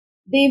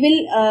they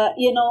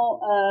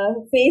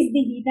will, face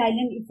the heat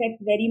island effect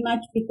very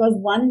much because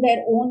one,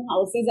 their own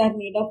houses are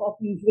made up of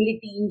usually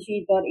tin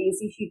sheet or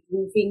AC sheet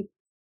roofing,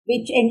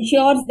 which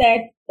ensures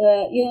that,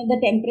 the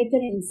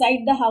temperature inside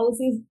the house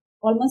is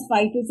almost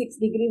 5 to 6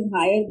 degrees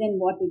higher than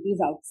what it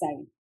is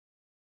outside.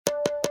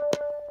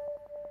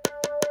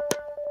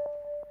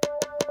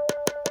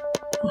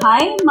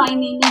 Hi, my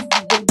name is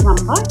Vijay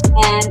Brahmbhatt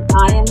and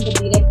I am the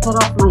director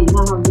of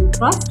Mahila Housing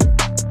Trust,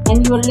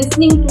 and you are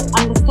listening to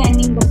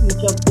Understanding the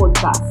Future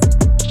podcast.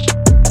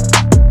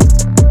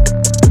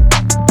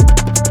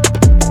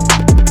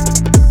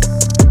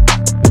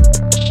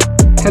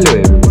 Hello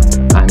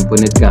everyone, I'm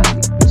Punit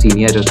Gandhi,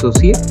 Senior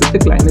Associate with the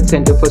Climate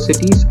Center for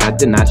Cities at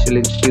the National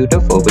Institute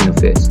of Urban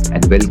Affairs,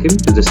 and welcome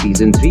to the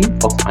Season 3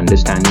 of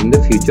Understanding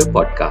the Future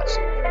podcast.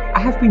 I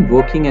have been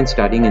working and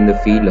studying in the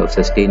field of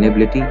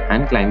sustainability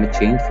and climate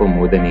change for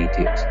more than 8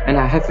 years, and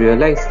I have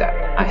realized that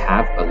I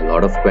have a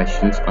lot of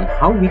questions on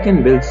how we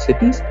can build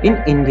cities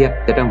in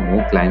India that are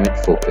more climate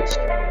focused.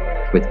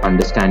 With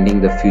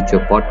Understanding the Future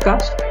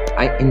podcast,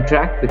 I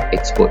interact with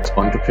experts,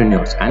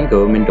 entrepreneurs, and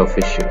government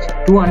officials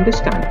to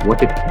understand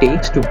what it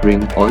takes to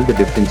bring all the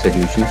different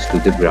solutions to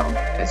the ground,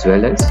 as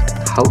well as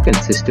how can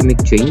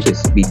systemic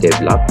changes be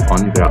developed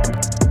on ground.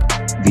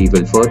 We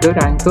will further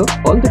anchor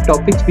all the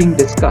topics being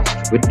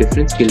discussed with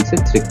different skill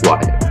sets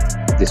required.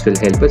 This will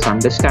help us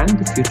understand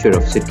the future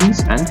of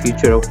cities and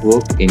future of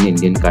work in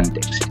Indian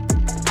context.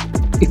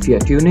 If you are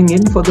tuning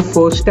in for the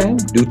first time,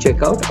 do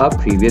check out our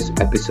previous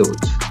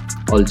episodes.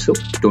 Also,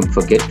 don't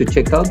forget to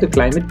check out the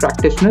Climate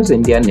Practitioners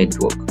India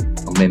Network,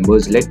 a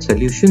members-led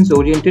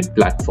solutions-oriented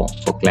platform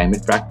for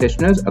climate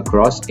practitioners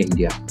across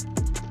India.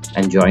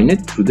 And join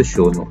it through the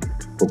show note.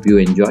 Hope you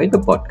enjoy the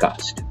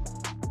podcast.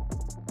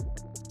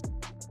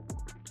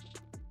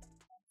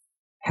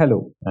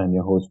 Hello, I'm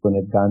your host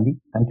Punit Gandhi,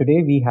 and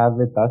today we have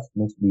with us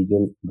Ms.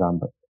 Vijay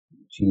Brahmbhatt.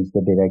 She is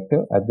the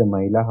director at the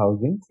Mahila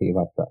Housing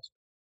Seva Trust.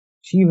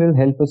 She will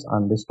help us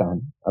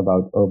understand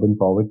about urban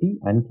poverty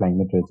and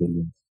climate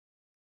resilience.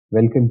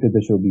 Welcome to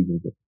the show,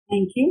 Vijay.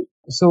 Thank you.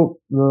 So,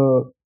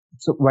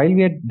 while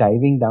we are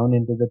diving down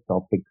into the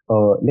topic,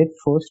 let's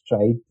first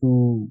try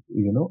to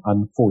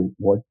unfold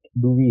what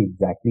do we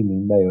exactly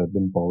mean by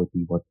urban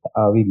poverty. What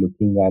are we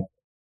looking at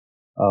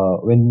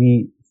when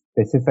we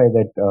specify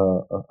that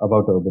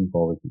about urban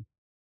poverty?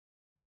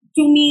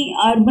 To me,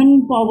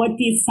 urban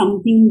poverty is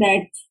something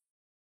that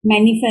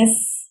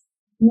manifests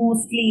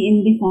mostly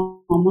in the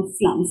form of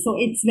slums. So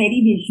it's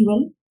very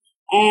visual,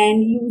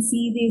 and you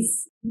see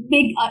these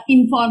big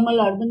informal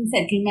urban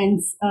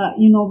settlements,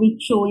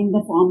 which show in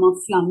the form of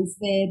slums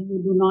where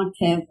you do not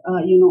have,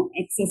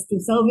 access to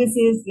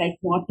services like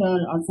water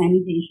or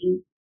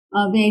sanitation,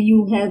 where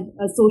you have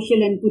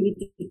social and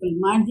political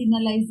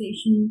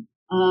marginalization.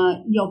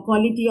 Your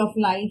quality of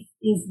life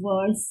is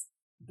worse.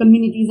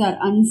 Communities are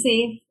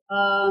unsafe,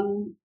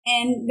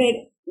 and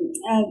where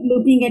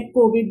looking at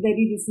COVID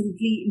very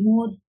recently,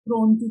 more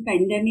prone to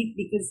pandemic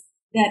because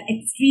they are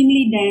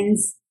extremely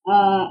dense,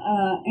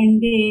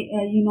 and they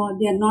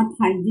are not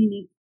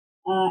hygienic.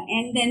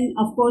 And then,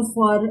 of course,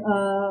 for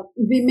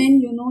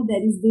women,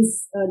 there is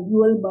this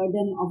dual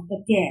burden of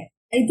the care.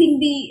 I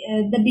think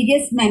the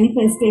biggest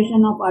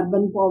manifestation of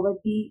urban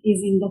poverty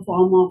is in the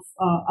form of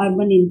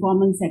urban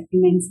informal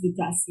settlements, which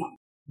are slums.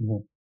 Yeah.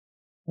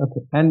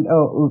 Okay, and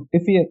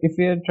if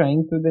we are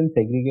trying to then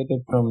segregate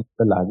it from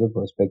the larger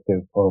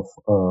perspective of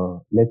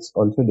let's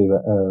also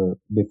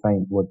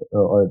define what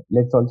or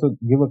let's also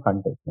give a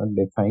context, not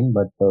define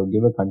but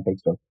give a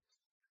context of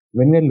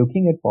when we are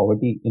looking at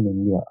poverty in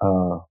India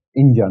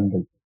in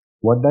general.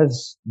 What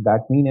does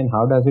that mean, and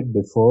how does it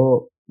differ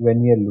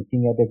when we are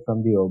looking at it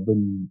from the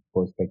urban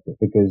perspective?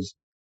 Because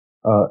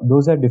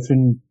those are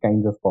different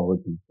kinds of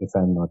poverty, if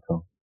I'm not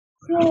wrong.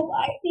 So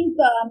I think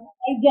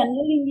in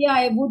general India,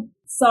 I would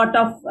sort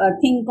of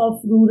think of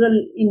rural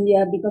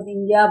India because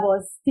India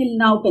was still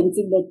now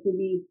considered to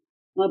be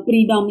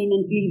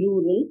predominantly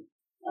rural.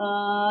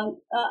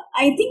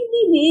 I think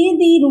the way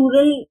the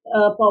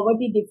rural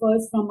poverty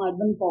differs from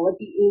urban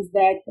poverty is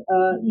that,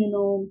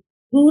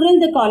 rural,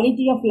 the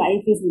quality of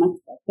life is much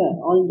better,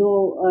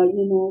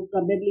 although,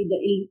 probably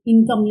the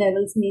income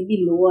levels may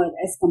be lower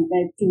as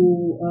compared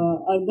to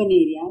urban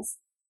areas.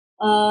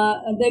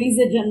 There is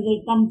a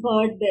general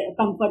comfort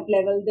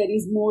level. There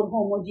is more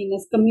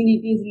homogeneous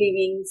communities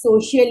living.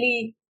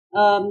 Socially,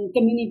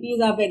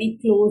 communities are very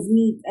close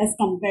knit as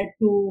compared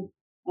to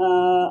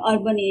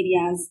urban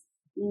areas.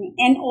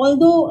 And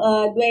although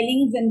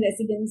dwellings and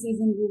residences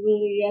in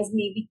rural areas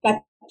may be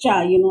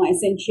kacha,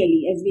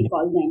 essentially, as we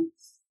call them,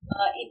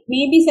 it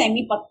may be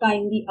semi-pakka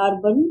in the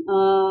urban,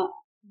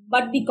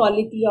 but the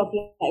quality of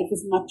life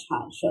is much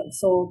harsher.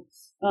 So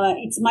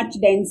it's much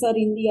denser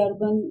in the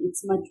urban.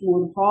 It's much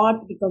more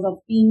hot because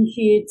of tin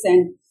sheets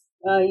and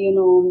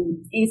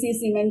AC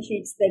cement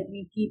sheets that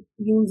we keep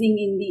using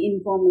in the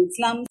informal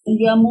slums.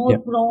 We are more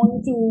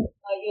prone to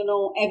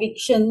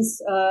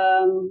evictions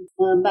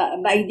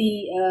by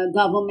the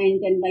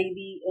government and by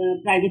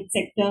the private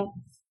sector.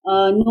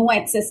 No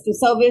access to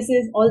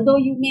services. Although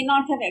you may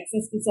not have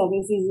access to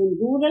services in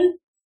rural,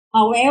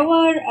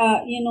 However,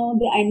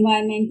 the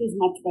environment is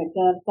much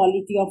better,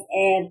 quality of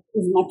air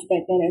is much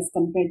better as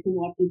compared to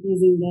what it is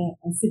in the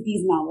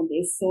cities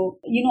nowadays. So,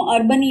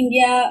 urban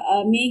India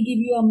may give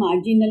you a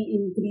marginal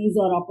increase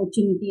or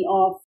opportunity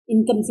of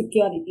income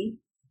security.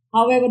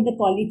 However, the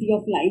quality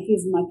of life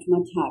is much,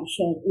 much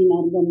harsher in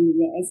urban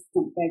India as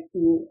compared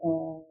to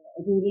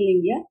rural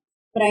India,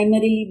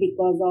 primarily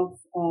because of,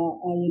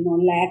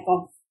 lack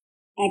of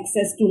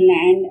access to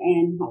land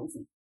and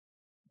housing.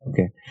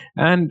 Okay,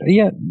 and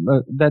yeah,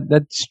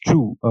 that's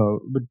true.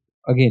 But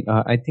again,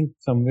 I think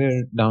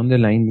somewhere down the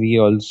line we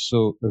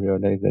also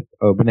realize that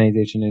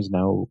urbanization is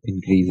now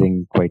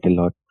increasing quite a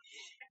lot,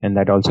 and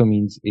that also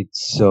means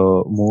it's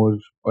more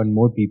and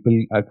more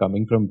people are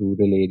coming from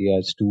rural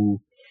areas to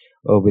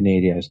urban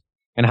areas.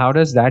 And how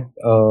does that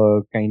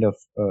kind of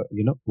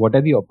what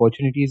are the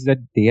opportunities that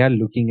they are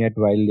looking at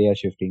while they are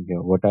shifting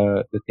here? What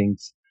are the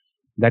things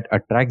that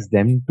attracts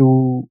them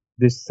to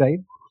this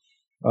side?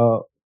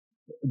 Uh,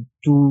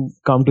 to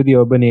come to the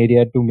urban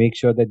area to make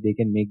sure that they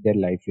can make their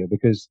life here,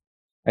 because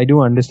I do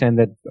understand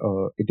that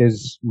it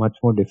is much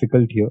more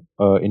difficult here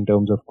in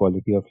terms of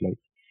quality of life,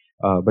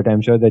 but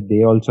I'm sure that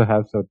they also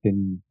have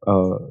certain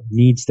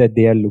needs that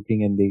they are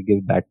looking, and they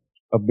give that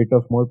a bit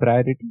of more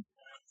priority.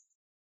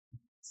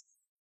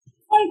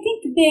 I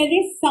think there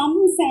is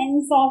some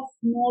sense of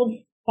more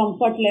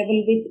comfort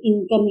level with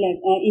incomes,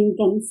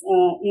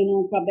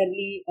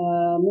 probably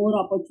more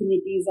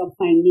opportunities of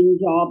finding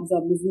jobs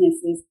or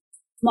businesses,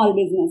 small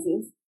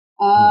businesses.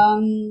 Yeah.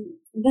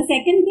 The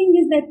second thing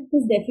is that it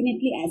is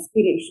definitely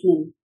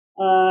aspirational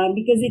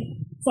because it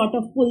sort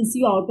of pulls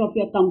you out of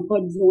your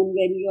comfort zone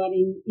when you are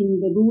in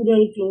the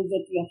rural, closer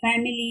to your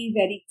family,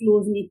 very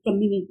close knit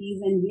communities,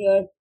 and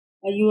here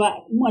you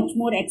are much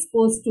more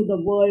exposed to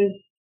the world,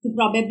 to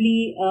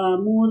probably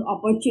more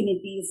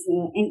opportunities,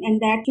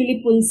 and that actually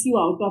pulls you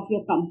out of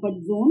your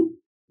comfort zone.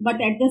 But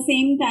at the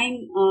same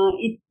time,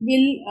 it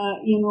will,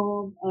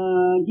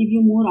 give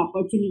you more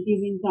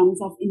opportunities in terms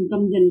of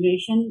income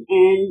generation,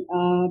 and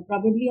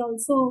probably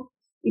also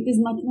it is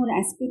much more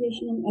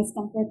aspirational as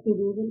compared to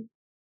rural.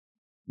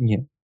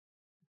 Yeah.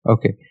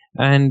 Okay.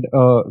 And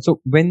so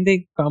when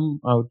they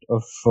come out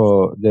of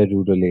their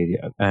rural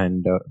area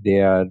and they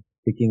are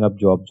picking up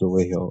jobs over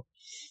here,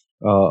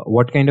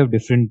 what kind of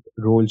different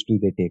roles do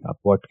they take up?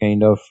 What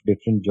kind of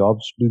different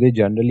jobs do they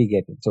generally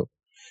get in? So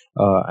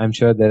I'm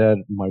sure there are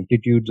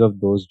multitudes of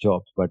those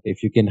jobs, but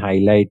if you can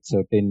highlight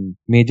certain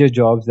major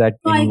jobs that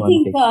So I anyone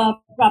think takes.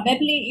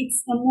 probably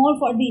it's more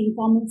for the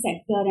informal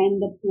sector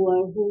and the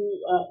poor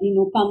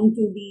who come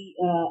to the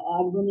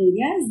urban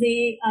areas.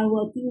 They are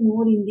working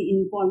more in the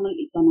informal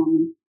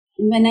economy.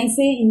 And when I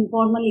say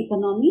informal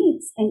economy,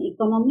 it's an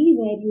economy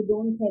where you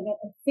don't have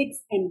a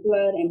fixed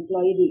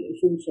employer-employee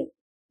relationship.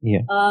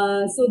 Yeah.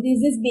 So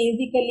this is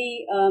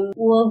basically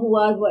poor who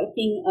are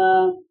working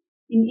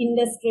in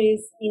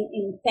industries,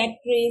 in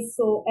factories.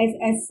 So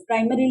as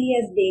primarily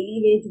as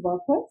daily wage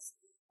workers,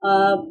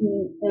 and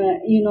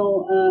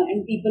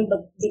people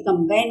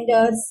become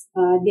vendors,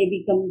 they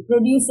become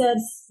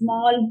producers,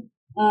 small,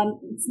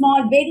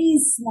 very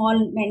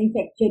small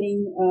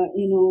manufacturing,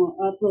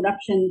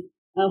 production,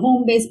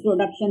 home-based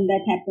production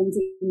that happens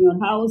in your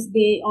house.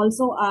 They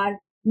also are,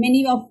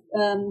 many of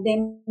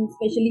them,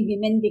 especially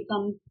women,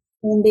 become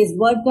home-based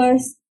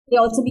workers. They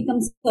also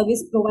become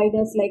service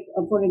providers, like,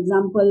 for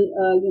example,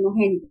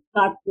 hand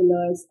cart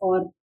pullers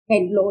or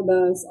head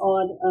loaders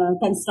or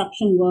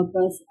construction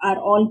workers are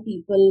all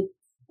people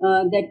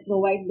that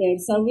provide their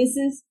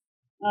services.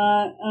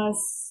 Uh, uh,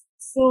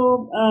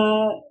 so,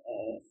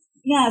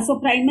 yeah, so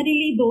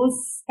primarily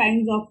those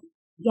kinds of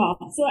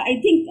jobs. So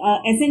I think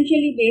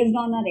essentially based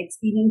on our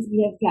experience,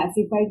 we have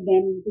classified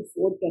them into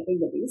four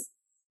categories,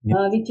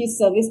 Yeah. which is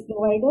service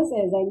providers,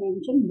 as I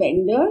mentioned,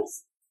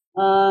 vendors,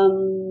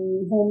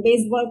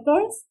 home-based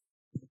workers,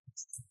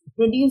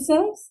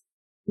 producers,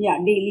 yeah,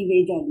 daily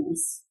wage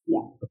earners,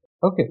 yeah.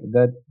 Okay,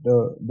 that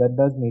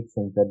does make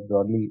sense. That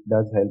broadly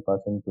does help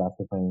us in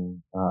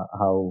classifying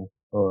how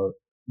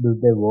do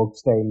their work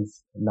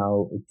styles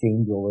now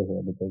change over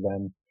here. Because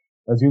I'm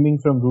assuming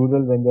from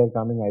rural, when they're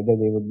coming, either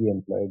they would be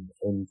employed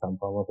in some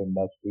form of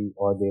industry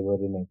or they were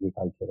in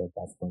agriculture at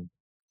that point.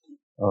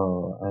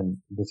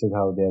 And this is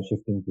how they are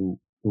shifting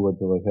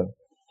towards over here.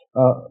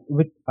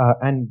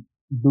 And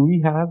do we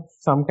have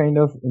some kind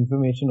of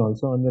information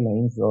also on the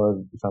lines,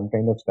 or some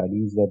kind of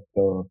studies that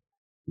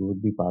you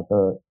would be part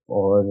of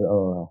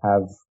or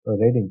have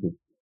read into,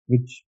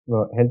 which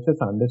helps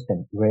us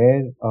understand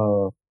where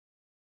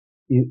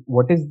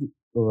what is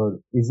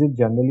it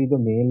generally the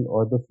male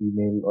or the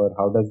female, or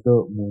how does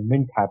the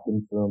movement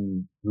happen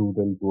from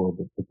rural to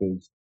urban?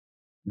 Because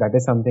that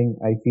is something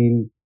I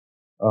feel,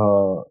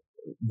 uh,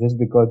 just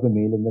because the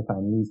male in the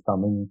family is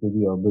coming to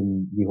the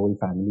urban, the whole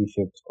family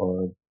shifts,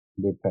 or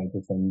they try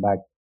to send back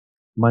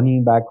money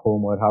back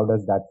home, or how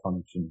does that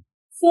function?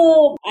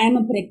 So I'm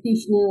a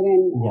practitioner,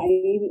 and Yeah,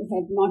 I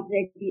have not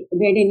read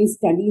any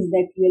studies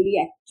that really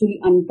actually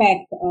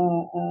unpack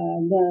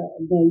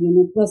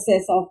the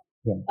process of,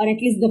 yeah, or at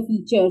least the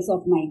features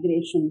of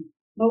migration.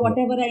 But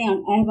whatever I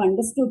have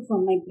understood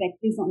from my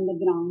practice on the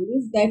ground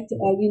is that,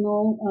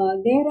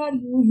 there are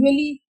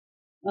usually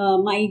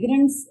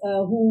migrants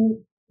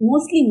who,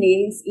 mostly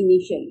males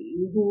initially,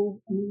 who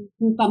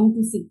come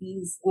to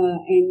cities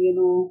and,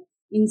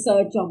 in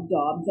search of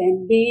jobs,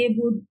 and they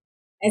would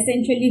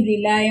essentially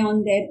rely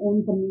on their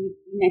own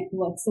community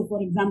network. So,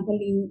 for example,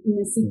 in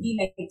a city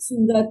like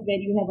Surat,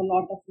 where you have a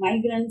lot of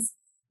migrants,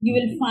 you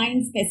will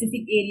find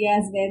specific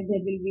areas where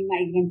there will be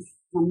migrants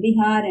from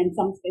Bihar, and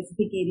some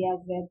specific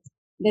areas where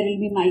there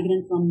will be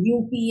migrants from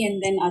UP,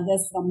 and then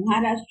others from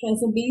Maharashtra.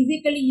 So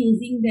basically,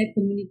 using their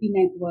community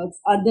networks,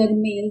 other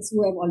males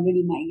who have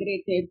already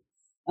migrated,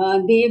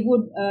 they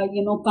would,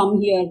 come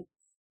here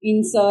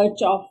in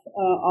search of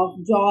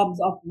jobs,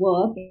 of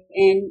work,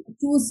 and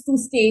choose to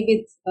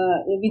stay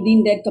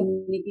within their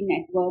community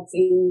networks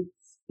in,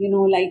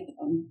 like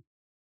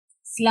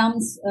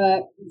slums,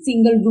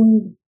 single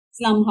room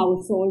slum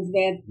households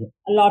where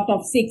a lot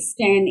of 6,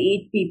 10,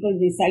 8 people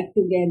reside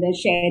together,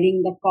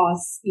 sharing the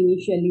costs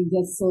initially,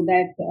 just so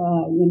that,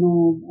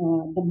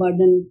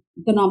 the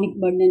economic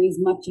burden is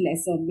much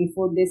lesser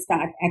before they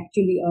start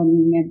actually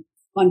earning and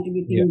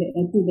contributing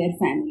to their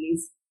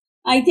families.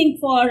 I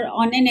think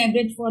on an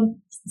average for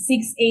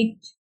 6 to 8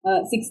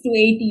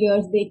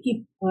 years, they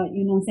keep,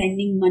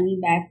 sending money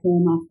back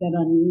home after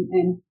earning,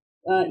 and,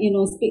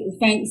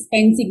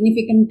 spend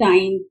significant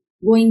time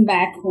going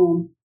back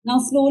home. Now,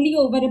 slowly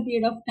over a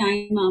period of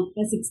time,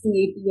 after 6 to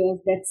 8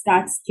 years, that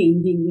starts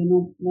changing.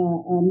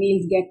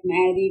 Males get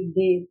married,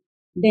 they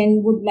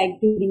then would like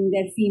to bring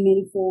their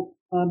female folk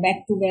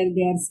back to where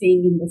they are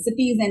staying in the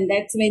cities, and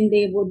that's when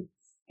they would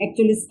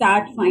actually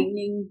start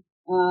finding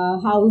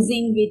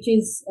housing which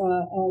is,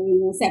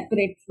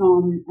 separate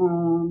from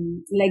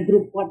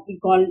what we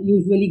call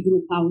usually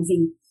group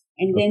housing,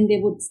 and then they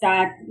would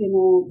start,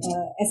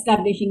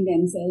 establishing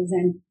themselves,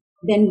 and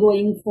then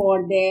going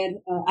for their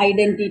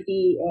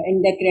identity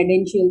and their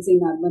credentials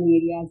in urban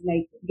areas,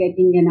 like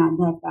getting an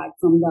Aadhaar card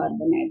from the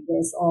urban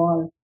address,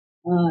 or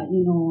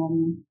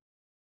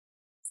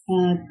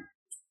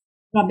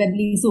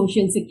probably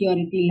social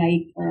security,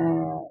 like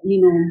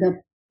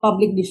the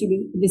public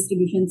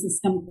distribution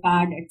system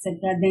card,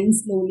 etc. Then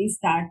slowly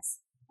starts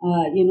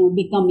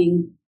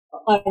becoming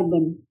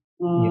urban.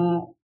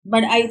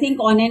 But I think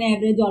on an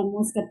average,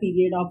 almost a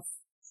period of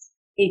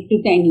 8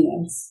 to 10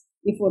 years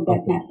before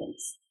that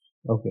happens.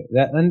 Okay,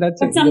 but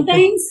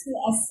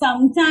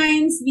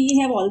sometimes we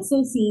have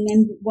also seen,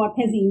 and what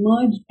has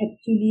emerged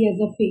actually as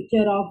a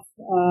feature of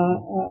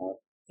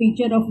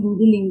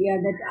rural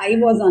India that I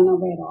was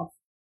unaware of.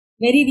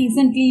 Very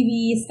recently,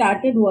 we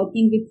started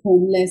working with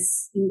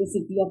homeless in the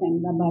city of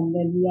Ahmedabad,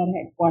 where we are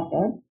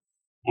headquartered,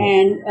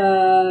 and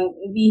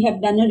we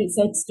have done a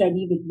research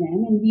study with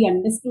them, and we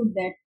understood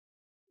that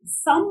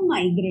some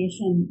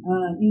migration,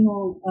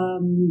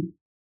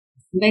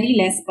 very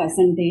less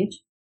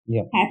percentage,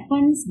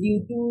 happens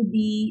due to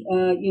the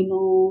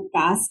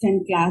caste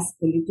and class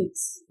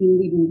politics in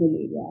the rural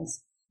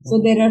areas. So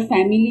there are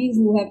families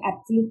who have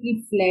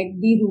absolutely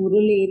fled the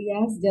rural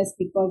areas just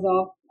because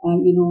of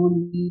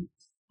the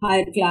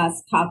higher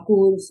class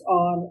Thakurs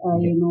or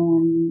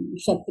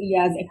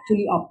Kshatriyas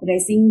actually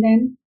oppressing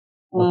them.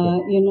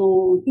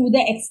 To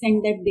the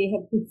extent that they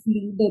have to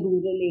flee the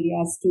rural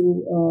areas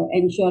to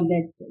ensure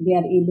that they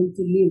are able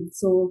to live.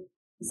 So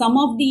some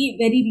of the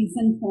very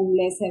recent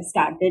homeless have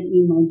started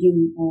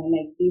emerging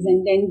like this,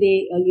 and then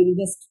they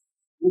just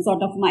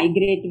sort of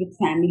migrate with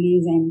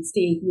families and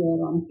stay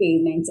here on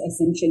payments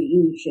essentially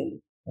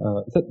initially.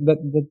 So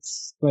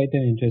that's quite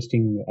an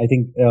interesting. I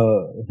think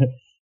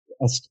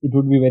it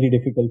would be very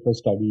difficult for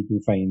study to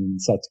find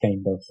such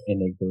kind of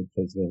anecdotes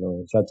as well,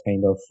 or such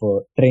kind of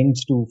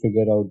trends to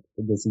figure out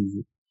this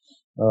is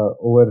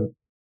over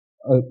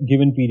a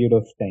given period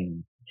of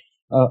time.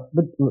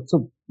 But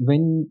so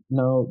when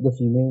now the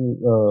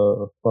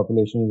female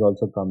population is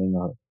also coming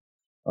up,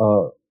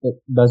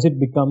 does it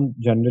become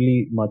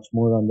generally much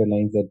more on the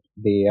lines that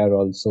they are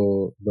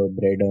also the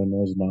bread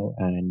earners now,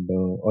 and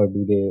or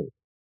do they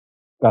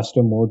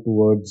custom more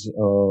towards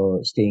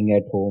staying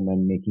at home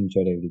and making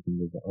sure everything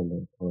is all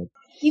right?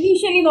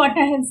 Initially, what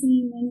I have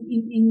seen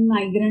in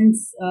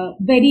migrants,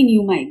 very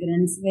new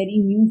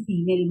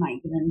female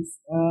migrants,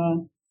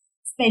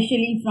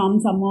 especially from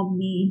some of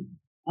the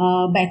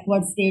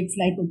backward states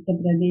like Uttar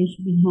Pradesh,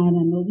 Bihar,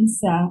 and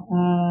Orissa,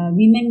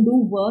 women do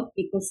work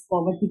because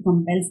poverty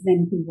compels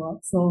them to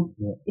work. So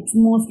it's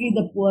mostly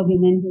the poor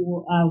women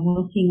who are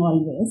working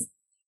always.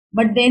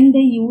 But then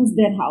they use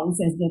their house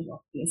as their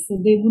workplace. So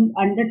they will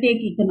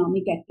undertake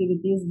economic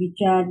activities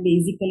which are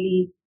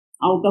basically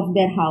out of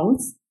their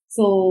house.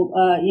 So,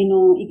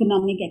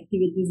 economic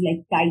activities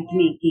like kite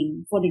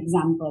making, for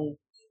example,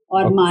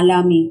 or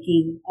mala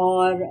making,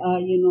 or,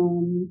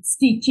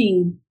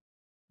 stitching,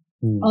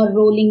 or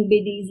rolling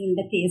biddies in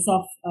the case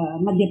of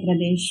Madhya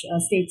Pradesh,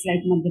 states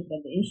like Madhya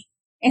Pradesh.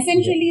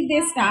 Essentially,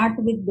 they start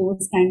with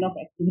those kind of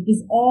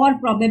activities, or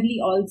probably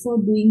also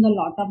doing a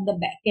lot of the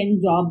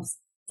back-end jobs,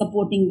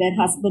 supporting their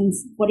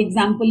husbands. For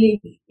example,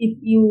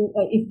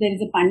 if there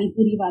is a pani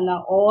puri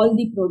wala, all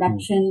the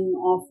production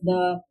of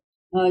the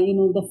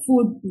the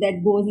food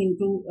that goes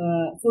into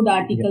food Yeah.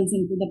 articles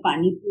into the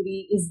pani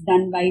puri is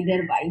done by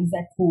their wives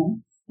at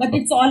home. But Okay.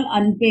 it's all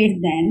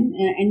unpaid then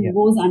Yeah. and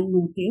goes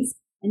unnoticed.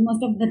 And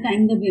most of the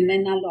time, the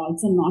women are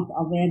also not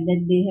aware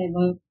that they have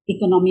a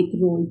economic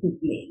role to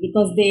play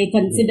because they Yeah.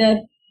 consider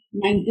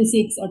 9 to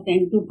 6 or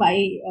 10 to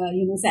 5,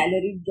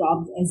 salaried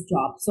jobs as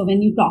jobs. So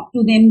when you talk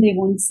to them, they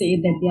won't say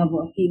that they are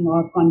working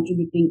or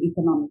contributing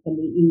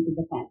economically into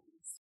the family.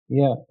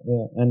 Yeah,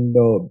 yeah, and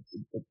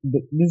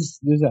this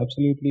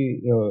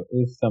absolutely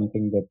is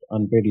something that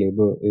unpaid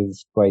labor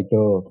is quite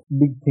a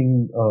big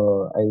thing.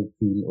 I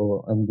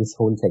feel, in this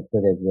whole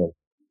sector as well.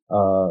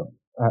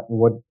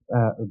 What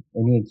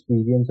any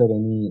experience or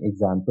any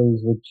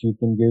examples which you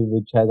can give,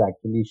 which has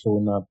actually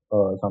shown up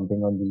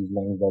something on these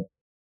lines, that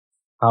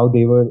how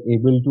they were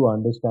able to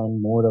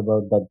understand more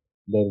about that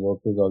their work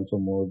is also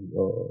more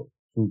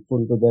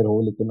fruitful to their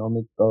whole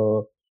economic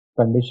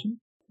condition.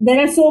 There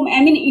are so,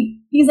 I mean,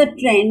 it is a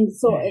trend,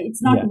 so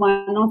it's not Yeah,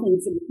 one off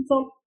incident.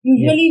 So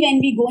yeah, usually when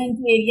we go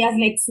into areas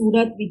like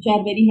Surat, which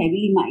are very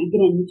heavily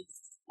migrant,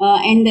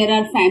 and there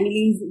are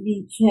families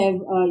which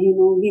have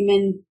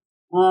women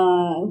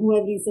who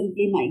have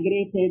recently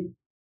migrated,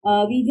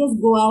 we just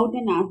go out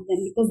and ask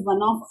them, because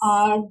one of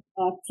our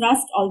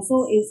trust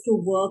also is to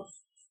work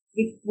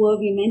with poor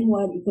women who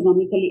are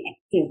economically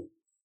active.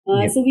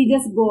 yeah, So we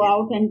just go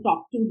out and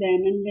talk to them,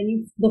 and when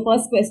the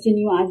first question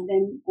you ask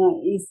them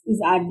is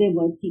are they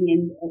working,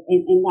 and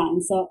the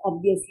answer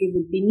obviously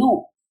would be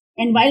no.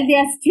 And while they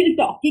are still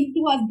talking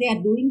to us, they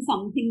are doing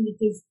something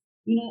which is,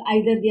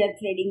 either they are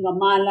threading a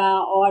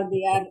mala, or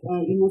they are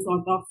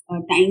sort of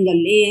tying a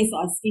lace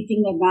or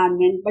stitching a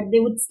garment, but they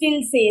would still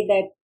say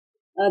that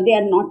they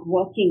are not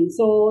working.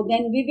 So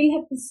then we will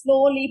have to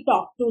slowly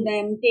talk to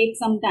them, take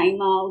some time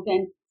out,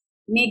 and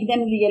make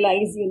them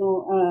realize,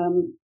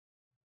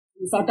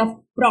 sort of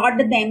prod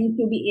them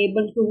to be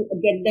able to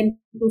get them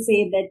to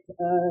say that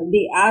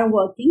they are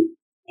working,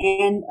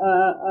 and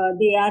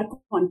they are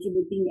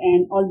contributing,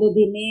 and although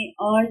they may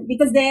earn,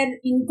 because their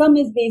income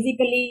is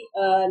basically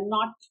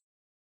not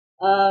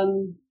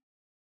um,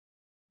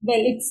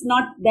 well, it's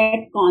not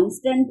that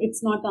constant,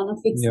 it's not on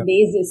a fixed yeah,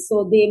 basis.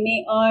 So they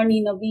may earn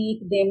in a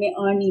week, they may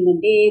earn in a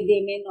day,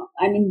 they may not,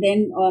 I mean,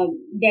 then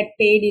get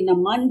paid in a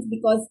month,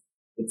 because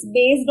it's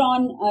based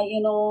on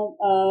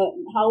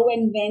how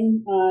and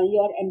when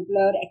your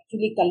employer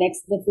actually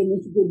collects the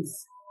finished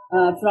goods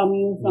from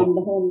you yeah. from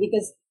the home,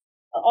 because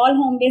all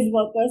home-based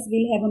workers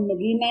will have a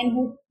middleman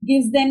who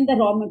gives them the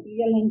raw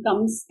material and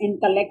comes and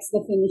collects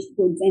the finished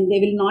goods, and they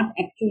will not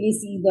actually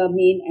see the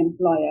main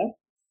employer.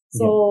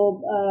 Yeah.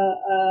 So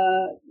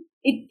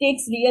it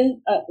takes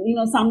real,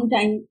 some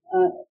time,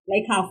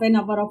 like half an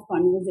hour of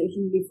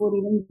conversation before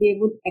even they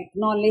would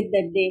acknowledge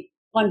that they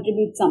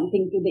contribute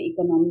something to the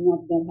economy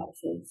of their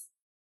households.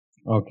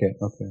 Okay,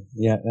 okay.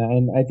 Yeah,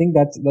 and I think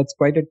that's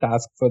quite a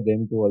task for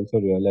them to also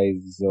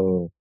realize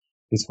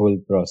this whole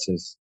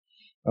process.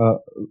 Uh,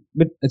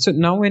 but so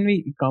now when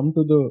we come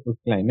to the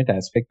climate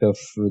aspect of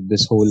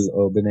this whole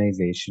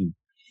urbanization,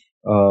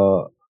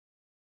 uh,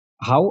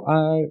 how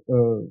are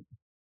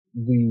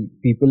the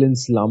people in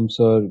slums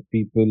or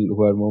people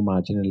who are more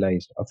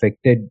marginalized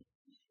affected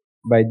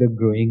by the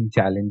growing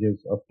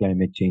challenges of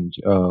climate change?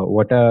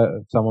 What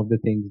are some of the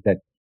things that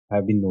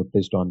have been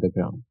noticed on the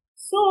ground?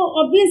 So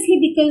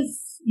obviously,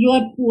 because you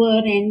are poor,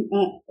 and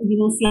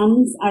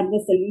slums are the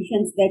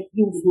solutions that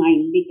you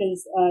find,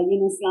 because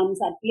slums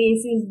are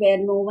places where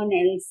no one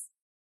else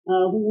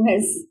who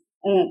has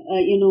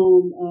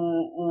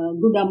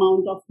good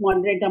amount of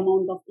moderate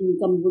amount of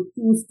income would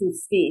choose to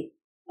stay.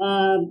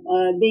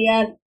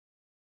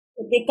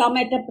 They come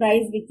at a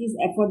price which is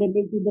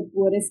affordable to the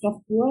poorest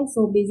of poor.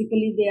 So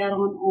basically, they are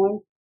on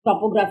all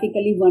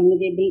topographically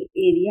vulnerable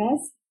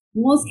areas,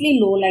 mostly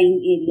low-lying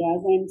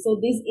areas. And so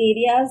these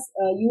areas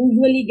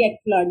usually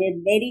get flooded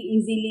very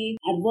easily,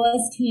 are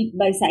worst hit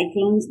by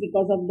cyclones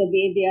because of the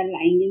way they are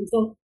lying in.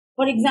 So,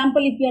 for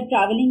example, if you are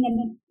traveling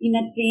in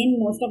a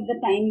train, most of the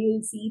time you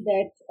will see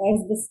that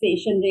as the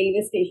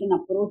railway station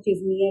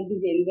approaches near the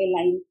railway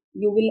line,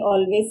 you will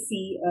always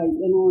see,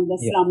 the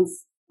Yeah,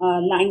 slums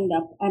lined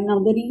up. And now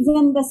the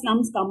reason the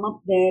slums come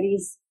up there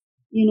is,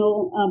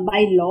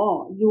 by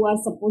law, you are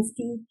supposed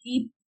to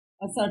keep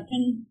a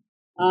certain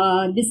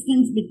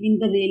distance between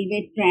the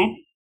railway track,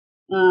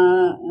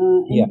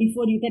 yeah, and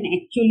before you can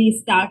actually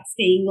start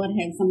staying or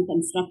have some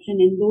construction.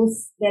 And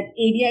that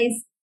area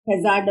is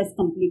hazardous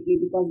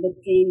completely, because the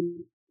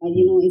train,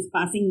 is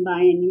passing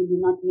by and you do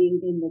not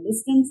maintain the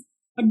distance.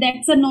 But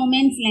that's a no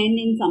man's land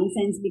in some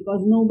sense,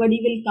 because nobody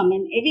will come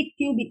and evict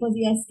you because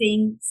you are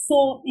staying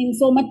in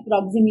so much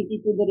proximity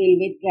to the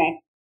railway track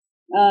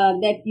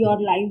that your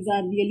lives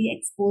are really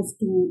exposed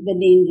to the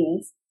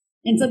dangers.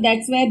 And so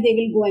that's where they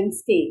will go and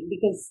stay,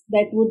 because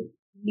that would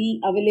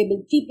be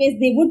available cheapest.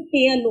 They would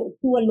pay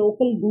to a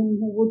local goon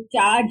who would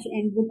charge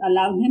and would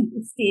allow them to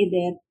stay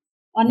there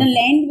on a okay,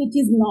 land which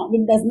does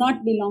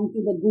not belong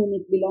to the goon.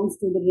 It belongs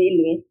to the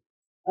railway.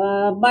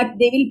 But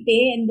they will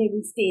pay and they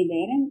will stay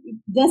there, and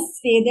just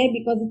stay there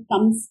because it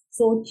comes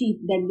so cheap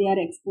that they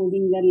are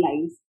exposing their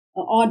lives.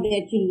 or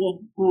their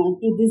children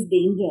to this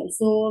danger.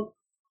 So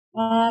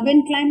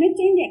when climate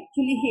change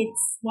actually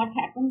hits, what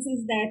happens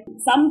is that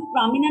some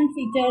prominent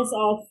features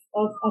of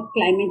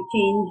climate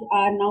change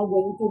are now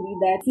going to be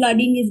that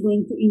flooding is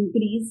going to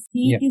increase,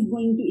 heat Yeah. is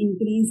going to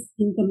increase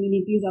in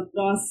communities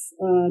across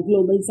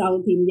global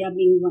south, India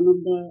being one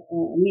of the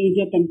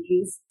major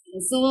countries.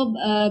 So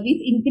with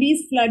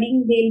increased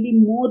flooding, they'll be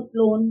more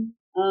prone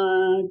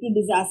to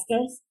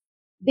disasters.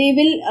 They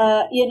will,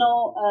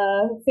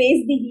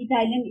 face the heat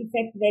island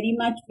effect very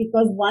much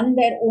because one,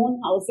 their own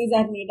houses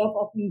are made up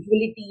of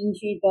usually tin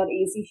sheet or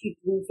AC sheet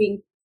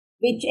roofing,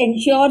 which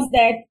ensures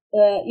that,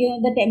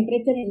 the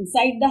temperature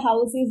inside the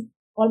house is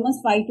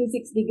almost 5 to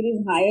 6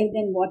 degrees higher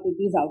than what it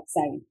is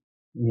outside.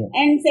 Yeah.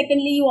 And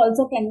secondly, you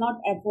also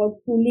cannot afford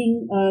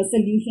cooling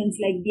solutions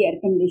like the air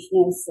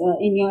conditioners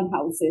in your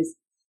houses.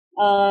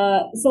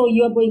 So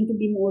you are going to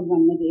be more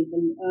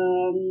vulnerable.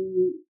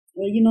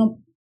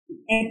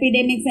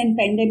 Epidemics and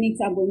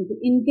pandemics are going to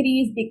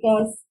increase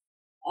because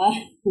uh,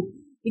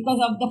 because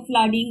of the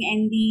flooding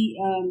and the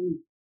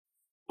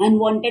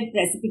unwanted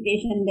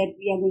precipitation that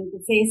we are going to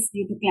face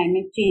due to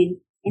climate change.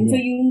 And so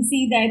Yeah. you will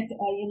see that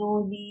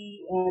the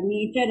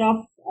nature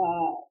of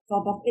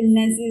sort of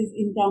illnesses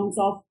in terms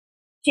of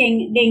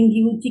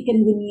dengue,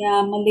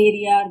 chikungunya,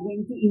 malaria are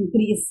going to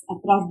increase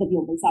across the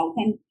global south,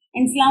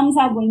 and slums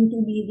are going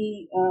to be the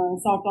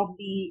sort of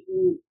the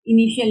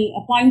initial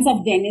points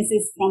of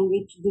genesis from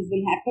which this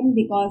will happen,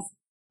 because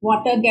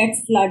water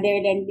gets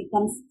flooded and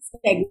becomes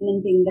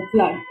stagnant in the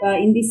flood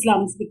in the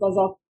slums because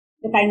of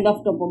the kind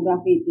of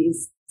topography it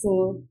is.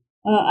 So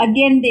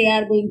again, they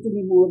are going to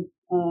be more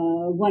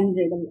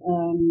vulnerable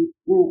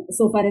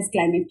so far as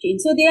climate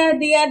change. So they are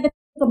the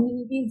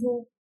communities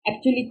who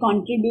actually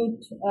contribute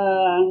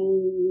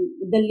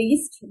the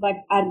least, but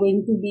are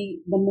going to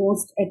be the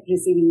most at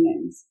receiving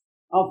ends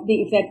of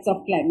the effects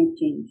of climate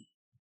change.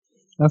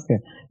 Okay.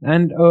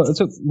 And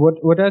so,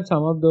 what are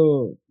some of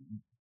the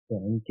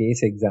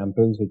case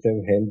examples which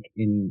have helped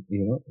in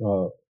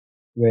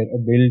where a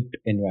built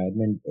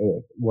environment,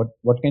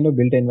 what kind of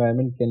built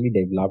environment can be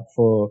developed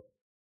for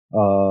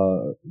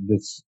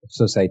this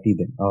society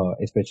then,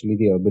 especially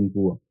the urban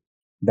poor,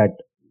 that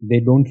they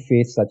don't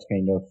face such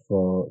kind of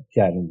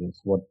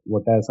challenges?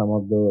 What are some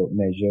of the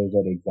measures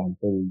or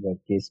examples or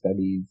case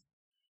studies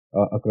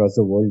across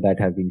the world that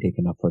have been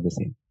taken up for the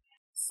same?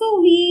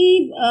 So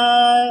we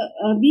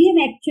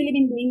have actually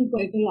been doing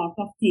quite a lot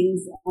of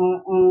things,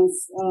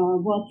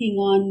 working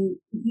on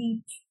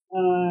heat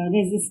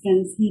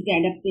resistance, heat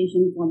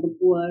adaptation for the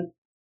poor,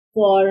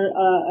 for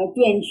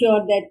to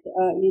ensure that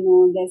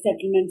their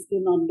settlements do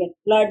not get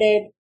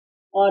flooded,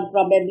 or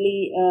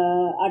probably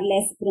are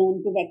less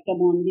prone to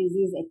vector-borne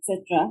disease,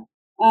 etc.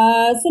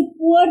 So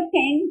poor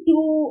tend to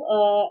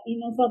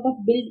sort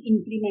of build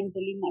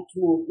incrementally much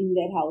more in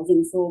their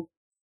housing. So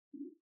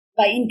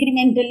by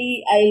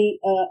incrementally,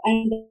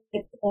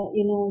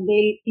 they'll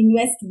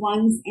invest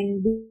once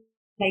and do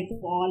like a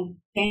wall,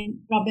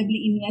 then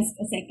probably invest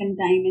a second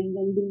time and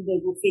then do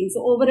the roofing.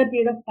 So over a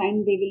period of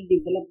time, they will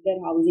develop their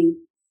housing,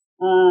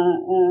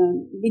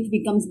 which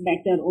becomes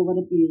better over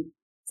a period.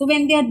 So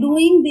when they are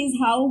doing this,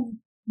 how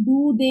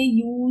do they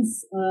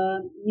use,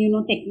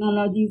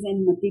 technologies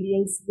and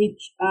materials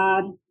which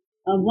are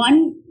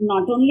one,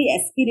 not only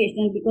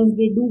aspirational, because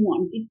they do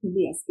want it to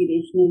be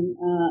aspirational,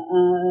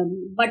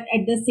 but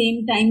at the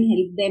same time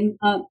help them.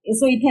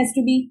 So it has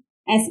to be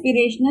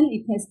aspirational,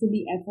 it has to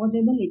be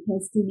affordable, it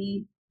has to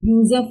be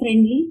user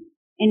friendly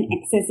and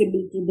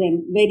accessible to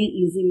them very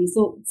easily.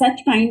 So such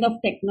kind of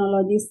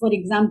technologies, for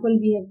example,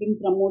 we have been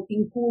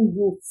promoting cool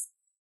roofs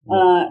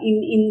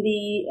in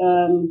the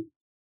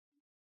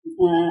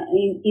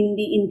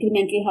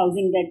incremental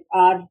housing that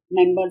our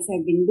members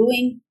have been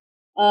doing.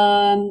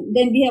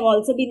 Then we have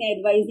also been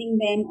advising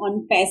them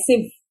on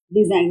passive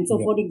design. So,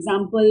 for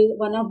example,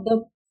 one of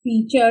the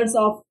features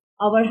of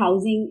our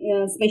housing,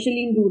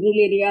 especially in rural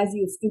areas,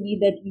 used to be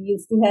that we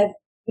used to have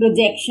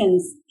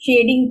projections,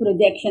 shading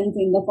projections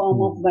in the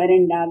form of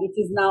veranda, which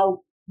is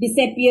now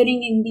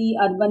disappearing in the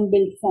urban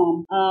built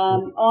form,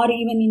 or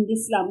even in the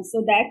slums.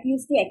 So that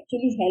used to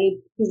actually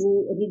help to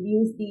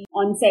reduce the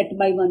onset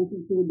by 1 to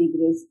 2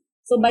 degrees.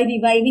 So by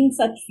reviving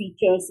such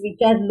features, which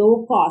are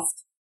low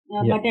cost,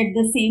 but at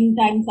the same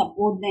time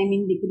support them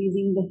in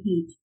decreasing the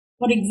heat.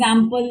 For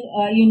example,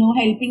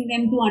 helping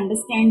them to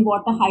understand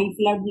what a high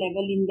flood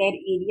level in their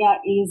area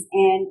is,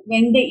 and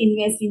when they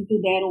invest into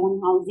their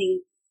own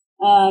housing,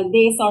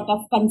 they sort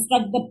of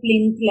construct the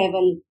plinth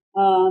level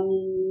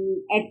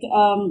at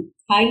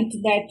height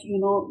that,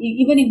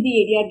 even if the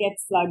area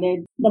gets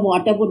flooded, the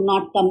water would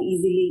not come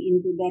easily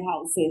into their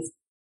houses.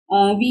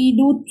 We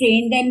do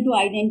train them to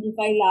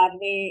identify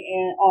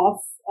larvae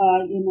of,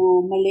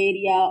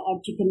 malaria or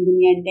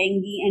chikungunya and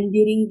dengue. And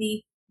during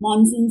the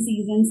monsoon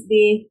seasons,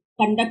 they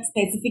conduct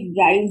specific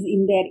drives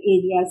in their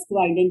areas to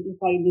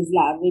identify these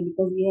larvae,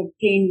 because we have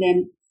trained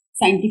them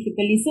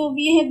scientifically. So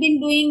we have been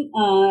doing,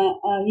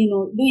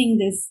 doing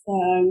this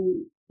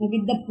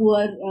with the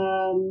poor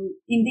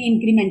in the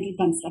incremental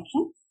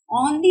construction.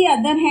 On the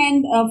other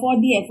hand,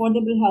 for the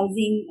affordable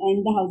housing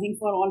and the Housing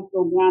for All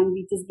program,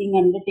 which is being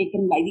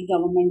undertaken by the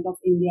government of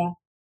India,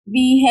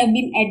 we have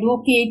been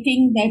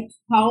advocating that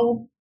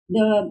how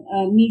the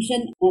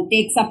nation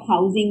takes up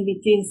housing,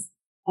 which is,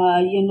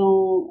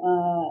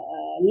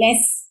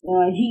 less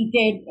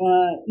heated,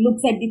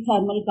 looks at the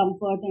thermal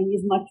comfort and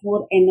is much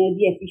more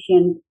energy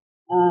efficient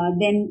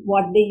than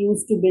what they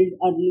used to build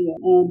earlier.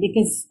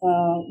 Because,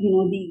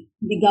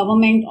 the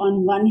government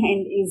on one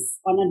hand is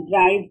on a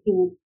drive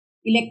to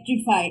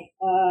electrify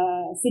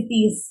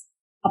cities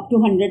up to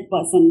 100%.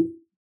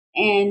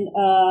 And,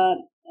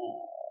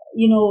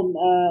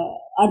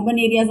 urban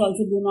areas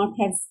also do not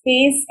have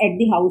space at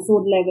the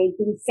household level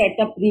to set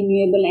up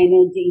renewable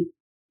energy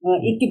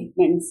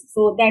equipments.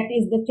 So that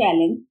is the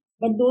challenge.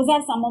 But those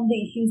are some of the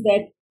issues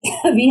that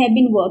we have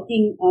been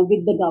working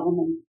with the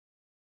government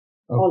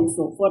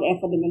also for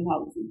affordable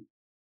housing.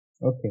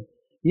 Okay.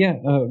 Yeah,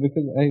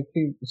 because I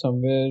feel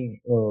somewhere,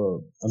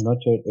 I'm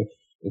not sure if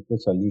it's a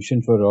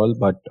solution for all,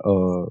 but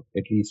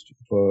at least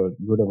for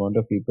good amount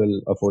of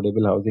people,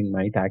 affordable housing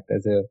might act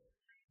as a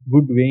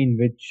good way in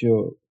which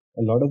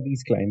a lot of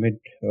these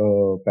climate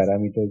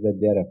parameters that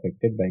they are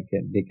affected by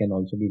they can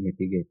also be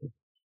mitigated.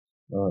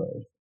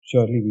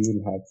 Surely we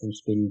will have to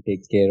still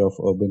take care of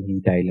urban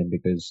heat island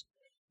because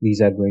these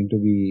are going to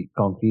be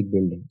concrete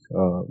buildings,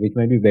 which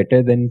might be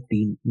better than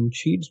tin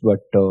sheets,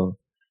 but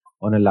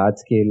on a large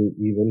scale,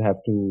 we will have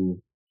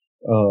to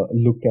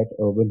look at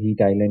urban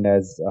heat island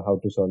as how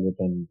to solve it,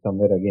 and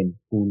somewhere again,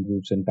 cool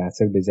roofs and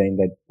passive design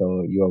that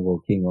you are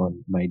working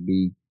on might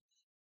be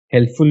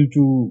helpful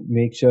to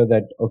make sure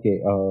that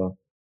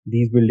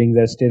these buildings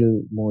are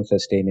still more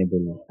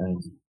sustainable.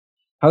 And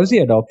how's the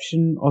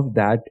adoption of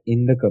that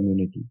in the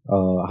community?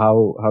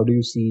 How do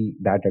you see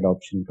that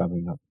adoption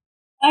coming up?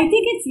 I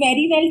think it's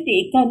very well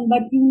taken,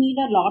 but you need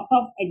a lot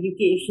of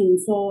education.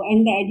 So,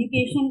 and the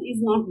education is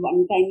not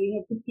one time. You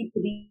have to keep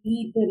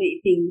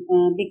reiterating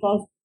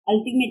because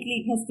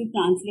ultimately it has to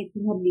translate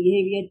to a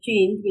behavior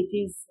change, which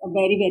is a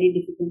very, very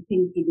difficult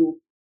thing to do.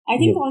 I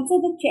think also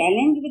the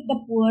challenge with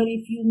the poor,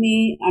 if you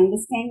may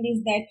understand,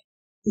 is that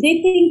they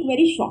think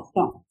very short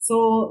term.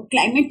 So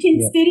climate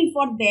change still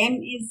for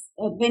them is,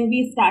 when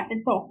we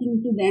started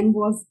talking to them,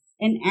 was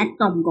an act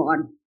of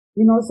God.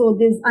 So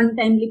these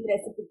untimely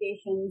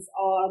precipitations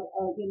or,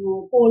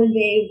 cold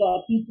waves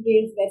or heat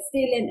waves were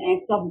still an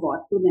act of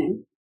God to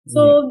them.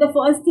 So the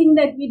first thing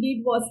that we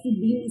did was to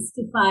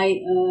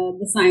demystify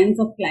the science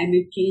of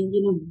climate change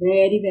in a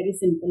very, very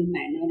simple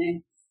manner.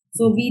 And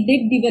so we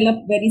did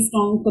develop very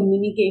strong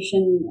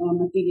communication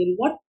material.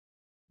 What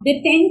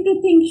they tend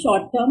to think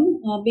short term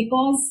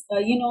because,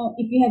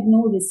 if you have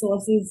no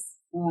resources,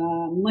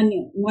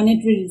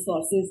 monetary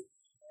resources,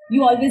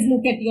 you always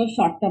look at your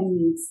short term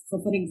needs. So,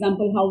 for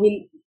example, how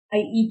will I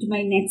eat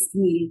my next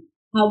meal?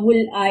 How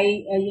will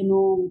I,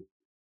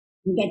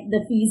 get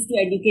the fees to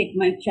educate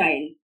my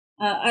child?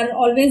 Are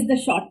always the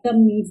short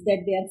term needs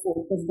that they are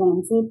focused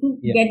on. So, to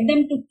get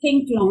them to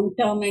think long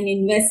term and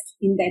invest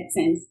in that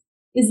sense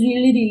is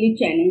really, really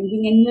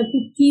challenging. And you have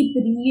to keep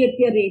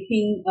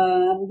reiterating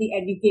the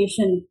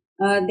education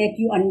that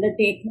you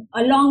undertake,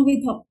 along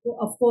with,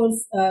 of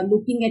course,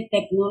 looking at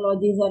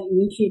technologies or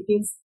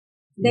initiatives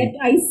that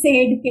I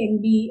said can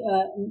be,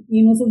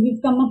 so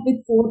we've come up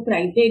with 4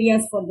 criteria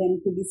for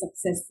them to be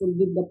successful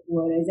with the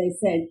poor. As I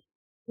said,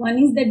 one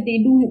is that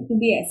they do have to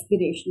be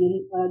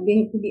aspirational,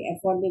 they have to be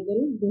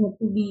affordable, they have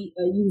to be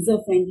user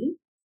friendly,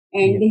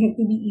 and they have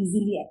to be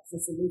easily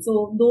accessible.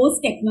 So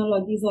those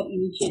technologies or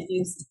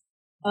initiatives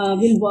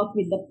will work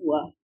with the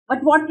poor.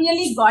 But what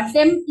really got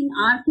them in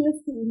our case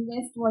to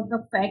invest was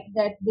the fact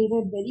that they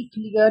were very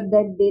clear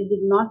that they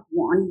did not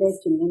want their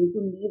children to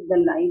live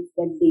the life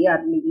that they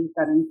are living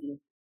currently.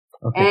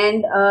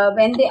 And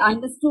when they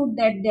understood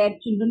that their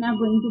children are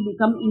going to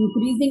become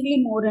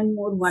increasingly more and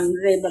more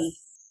vulnerable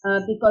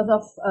because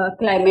of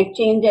climate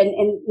change,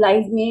 and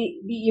life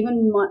may be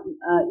even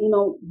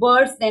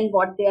worse than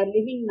what they are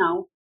living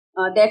now,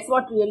 that's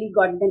what really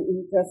got them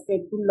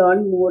interested to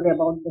learn more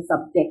about the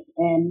subject,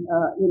 and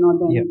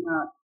then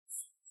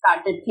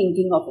started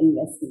thinking of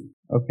investing.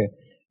 Okay.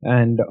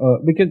 And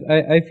because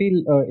I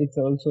feel it's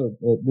also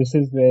this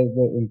is where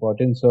the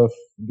importance of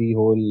the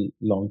whole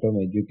long-term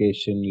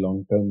education,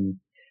 long-term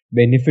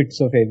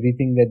benefits of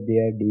everything that they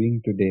are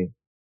doing today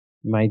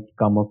might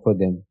come up for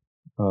them,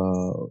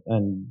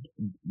 and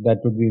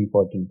that would be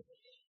important.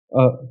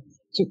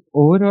 So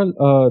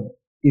overall,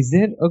 is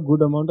there a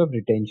good amount of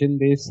retention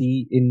they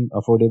see in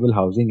affordable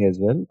housing as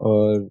well?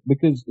 Or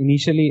because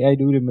initially I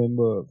do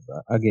remember,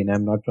 again,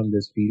 I'm not from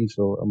this field,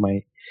 so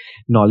my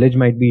knowledge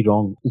might be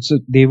wrong. So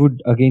they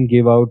would again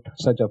give out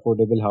such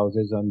affordable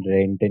houses on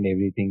rent and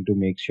everything to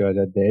make sure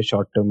that their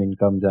short-term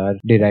incomes are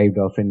derived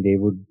off and they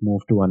would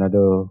move to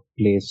another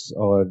place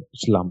or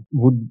slum.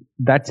 Would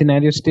that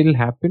scenario still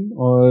happen,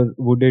 or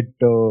would it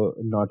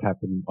not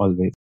happen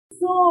always?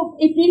 So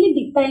it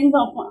really depends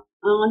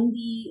on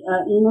the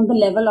the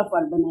level of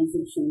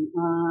urbanization.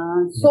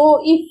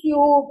 So if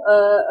you,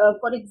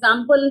 for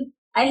example,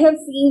 I have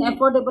seen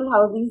affordable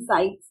housing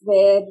sites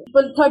where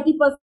 30%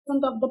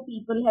 of the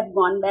people have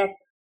gone back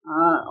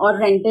or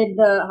rented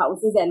the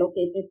houses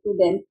allocated to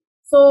them.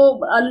 So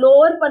a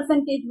lower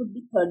percentage would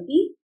be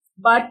 30,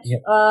 but Yeah.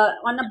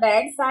 on a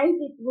bad side,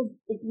 it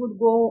would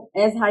go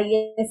as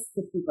high as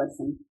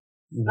 50%.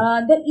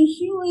 Yeah. The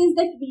issue is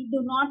that we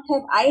do not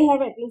have, I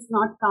have at least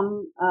not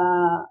come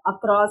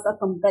across a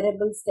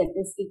comparable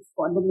statistics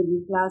for the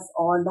middle class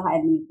or the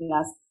higher middle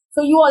class.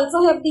 So you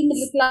also have the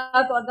middle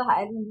class or the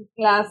higher middle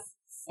class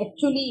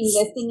actually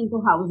investing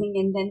into housing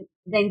and then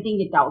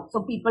renting it out.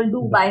 So people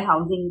do Yeah. buy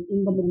housing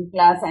in the middle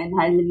class and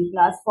higher middle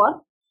class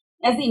for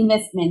as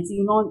investments,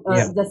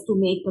 Yeah. just to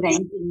make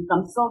rent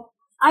income. So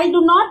I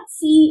do not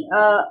see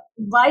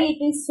why it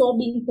is so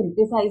being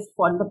criticized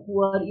for the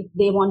poor if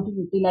they want to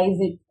utilize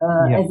it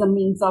Yeah. as a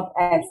means of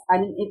as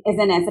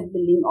an asset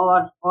building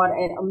or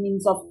a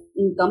means of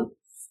income.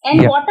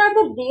 And Yeah. what are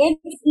the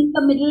rates in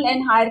the middle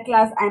and higher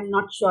class? I'm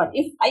not sure.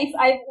 If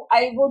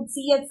I would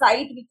see a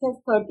site which has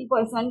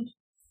 30%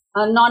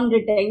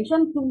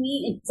 non-retention, to me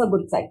it's a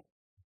good site.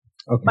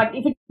 Okay. But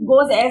if it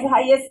goes as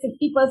high as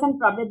 50%,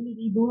 probably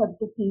we do have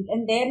to think.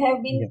 And there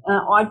have been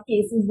odd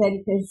cases where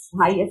it is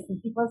high as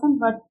 50%,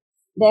 but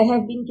there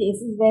have been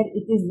cases where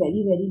it is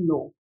very, very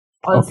low.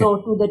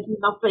 Also to the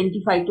tune of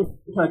 25 to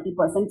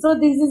 30%. So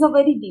this is a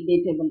very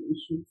debatable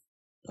issue.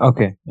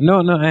 Okay. No,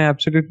 I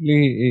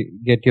absolutely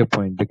get your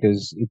point,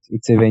 because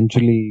it's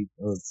eventually,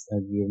 as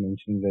you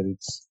mentioned, that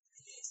it's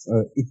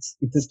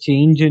a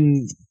change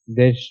in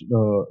their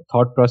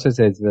thought process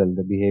as well,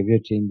 the behavior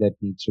change that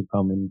needs to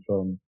come in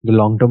from the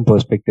long term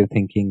perspective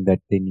thinking that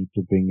they need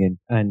to bring in.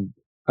 And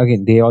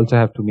again, they also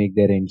have to make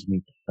their ends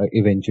meet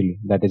eventually.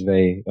 That is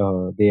why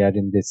they are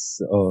in this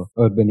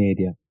urban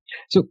area.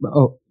 So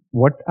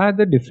what are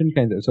the different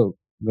kinds of, so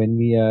when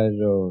we are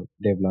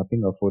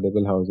developing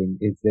affordable housing,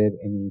 is there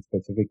any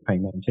specific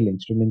financial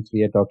instruments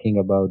we are talking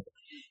about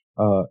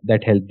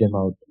that help them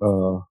out?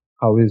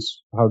 How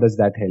does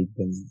that help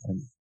them?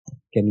 And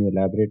can you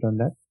elaborate on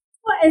that?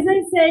 So as I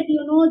said,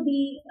 the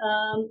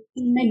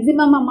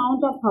maximum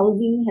amount of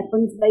housing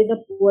happens by the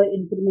poor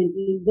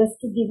incrementally. Just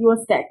to give you a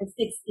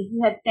statistics, if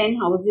you have 10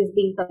 houses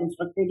being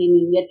constructed in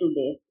India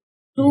today,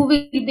 2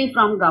 will be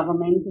from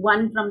government,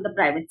 1 from the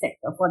private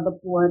sector for the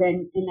poor,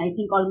 and I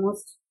think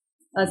almost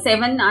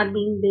 7 are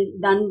being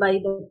done by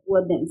the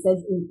poor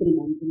themselves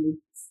incrementally.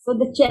 So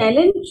the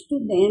challenge to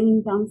them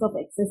in terms of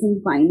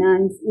accessing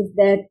finance is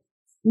that,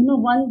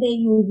 one,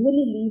 they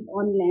usually live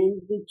on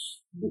land which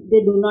they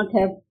do not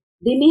have.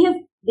 They may have,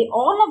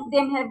 all of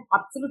them have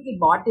absolutely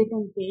bought it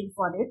and paid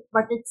for it,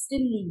 but it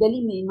still legally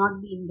may not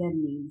be in their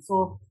name.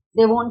 So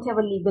they won't have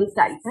a legal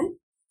title.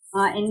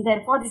 And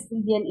therefore it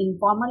will be an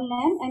informal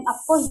land. And of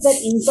course, their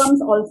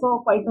incomes also,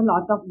 quite a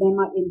lot of them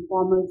are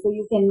informal. So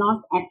you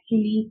cannot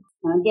actually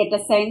get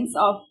a sense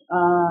of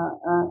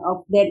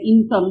their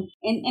income.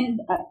 And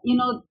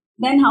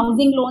then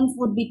housing loans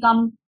would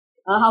become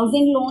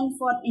housing loans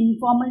for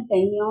informal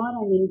tenure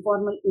and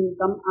informal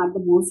income are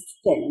the most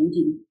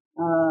challenging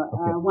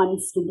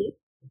ones to be,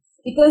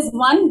 because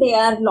one, they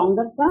are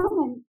longer term,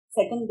 and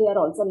second, they are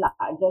also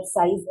larger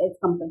size as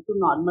compared to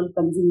normal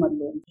consumer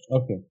loans.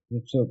 Okay.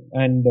 So,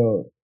 and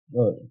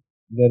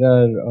there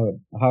are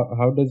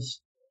how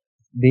does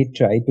they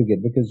try to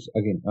get, because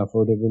again,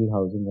 affordable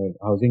housing or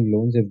housing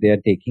loans, if they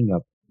are taking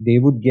up, they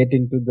would get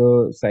into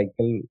the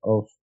cycle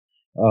of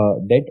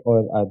debt,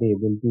 or are they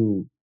able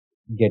to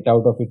get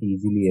out of it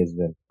easily as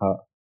well?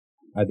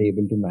 Are they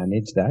able to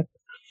manage that?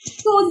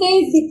 So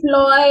they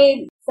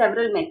deploy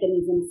several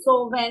mechanisms.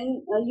 So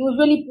when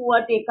usually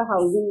poor take a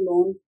housing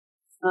loan,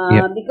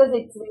 because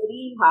it's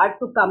very hard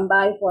to come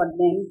by for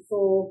them.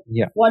 So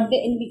what they,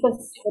 and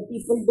because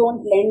people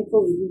don't lend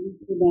so easily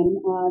to them,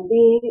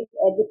 they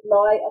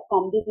deploy a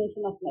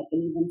combination of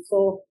mechanisms.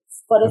 So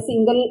for a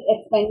single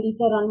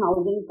expenditure on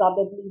housing,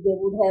 probably they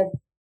would have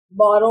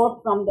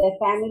borrowed from their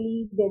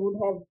family. They would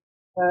have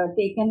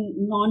taken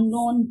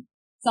non-loan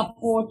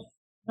support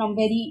from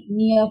very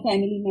near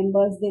family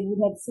members. They would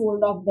have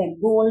sold off their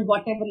gold,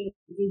 whatever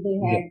they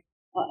had,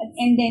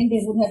 and then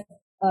they would have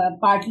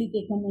partly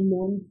taken a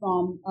loan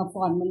from a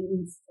formal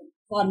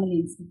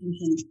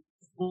institution,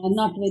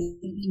 not very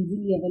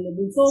easily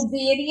available. So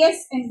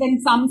various, and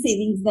then some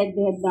savings that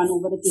they have done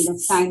over a period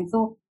of time.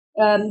 So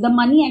the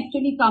money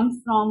actually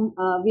comes from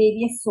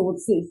various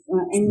sources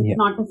and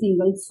not a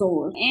single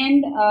source.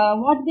 And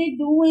what they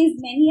do is,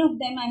 many of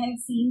them I have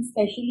seen,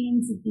 especially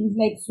in cities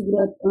like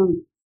Surat,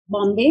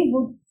 Bombay,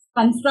 would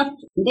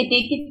construct. They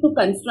take it to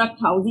construct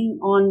housing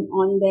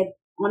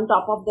on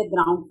top of the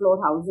ground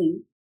floor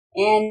housing,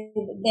 and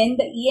then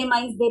the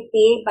EMIs they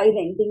pay by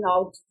renting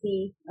out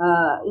the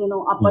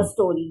upper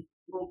story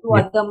to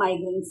other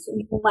migrants,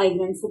 new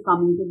migrants who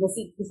come into the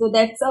city. So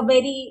that's a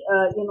very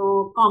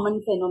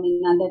common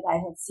phenomena that I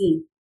have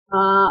seen.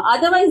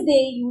 Otherwise,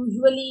 they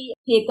usually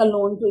take a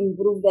loan to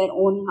improve their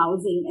own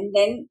housing, and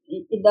then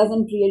it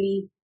doesn't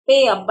really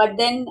pay up. But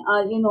then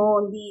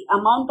the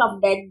amount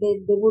of debt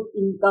they would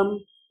incur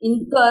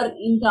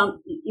in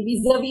term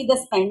vis-a-vis the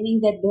spending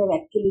that they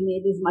have actually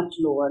made is much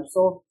lower.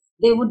 So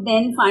they would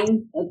then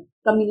find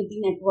community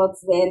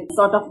networks where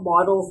sort of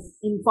borrow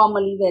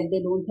informally where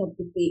they don't have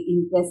to pay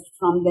interest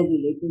from their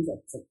relatives,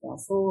 etc.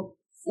 So,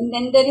 and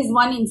then there is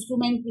one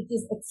instrument which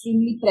is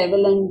extremely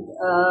prevalent,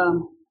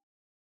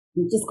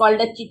 which is called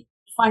a chit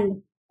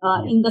fund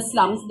in the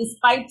slums.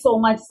 Despite so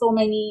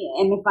many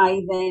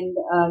MFIs and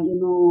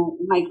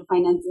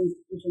microfinance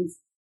institutions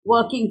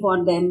working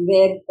for them,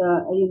 where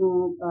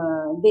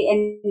they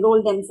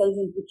enroll themselves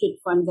into chit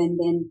funds and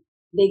then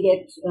they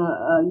get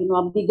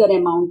a bigger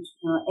amount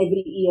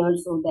every year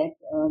so that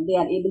they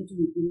are able to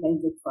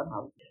utilize it for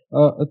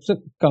housing. So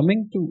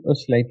coming to a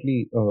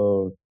slightly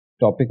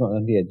topic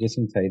on the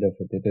adjacent side of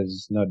it, it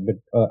is not, but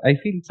I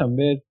feel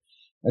somewhere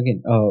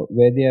again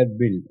where they are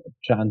built,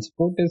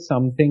 transport is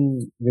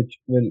something which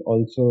will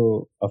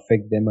also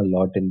affect them a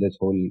lot in this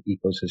whole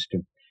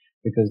ecosystem,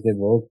 because their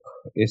work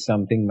is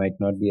something might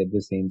not be at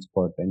the same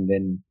spot, and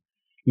then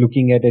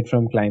looking at it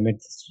from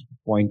climate's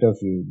point of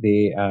view,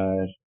 they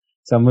are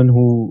someone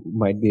who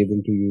might be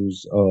able to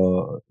use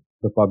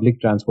the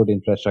public transport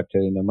infrastructure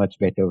in a much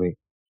better way.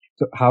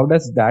 So how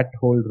does that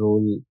whole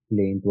role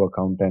play into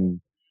account, and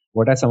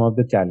what are some of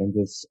the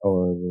challenges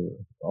or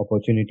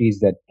opportunities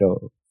that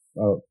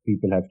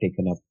people have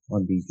taken up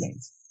on these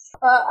lines?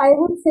 I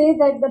would say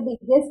that the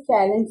biggest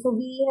challenge, so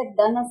we had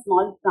done a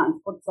small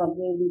transport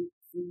survey with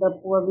the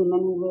poor women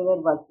who we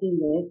were working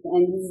with,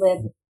 and we were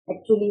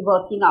actually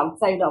working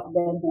outside of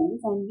their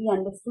homes, and we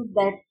understood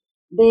that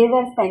they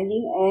were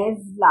spending as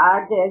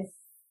large as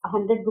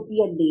 100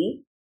 rupee a day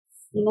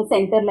in a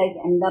center like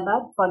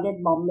Ahmedabad,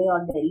 forget Bombay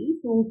or Delhi,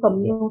 to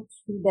commute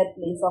to their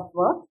place of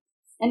work,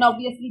 and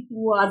obviously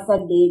 2 hours a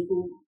day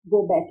to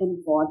go back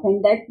and forth,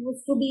 and that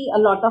used to be a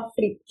lot of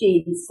trip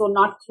change, so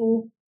not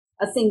through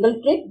a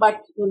single trip,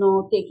 but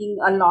taking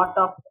a lot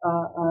of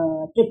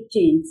trip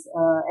change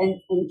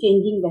and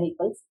changing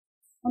vehicles.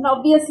 And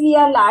obviously,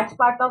 a large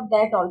part of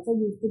that also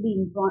used to be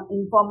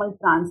informal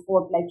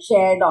transport, like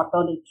shared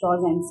auto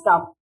rickshaws and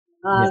stuff,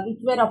 which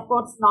were of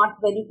course not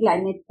very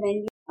climate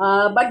friendly.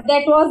 But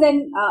that was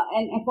an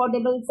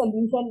affordable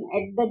solution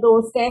at the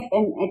doorstep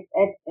and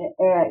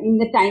in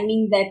the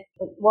timing that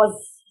was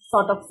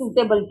sort of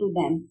suitable to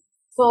them.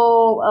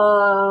 So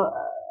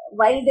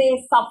while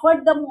they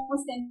suffered the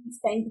most and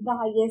spent the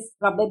highest,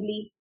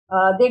 probably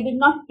they did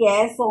not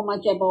care so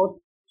much about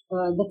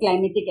the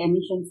climatic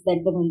emissions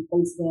that the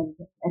vehicles were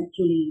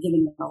actually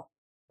giving out.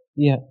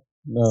 Yeah,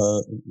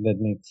 that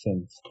makes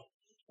sense.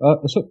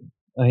 So,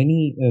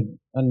 any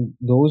on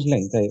those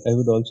lines, I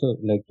would also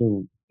like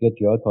to get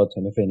your thoughts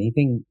on if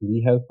anything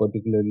we have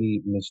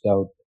particularly missed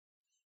out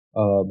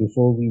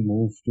before we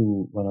move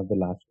to one of the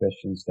last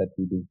questions that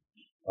we do.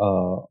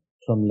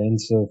 From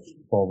lens of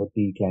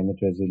poverty, climate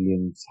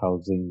resilience,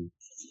 housing,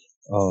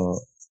 uh,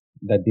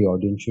 that the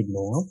audience should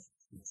know of.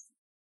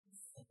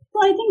 So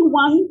I think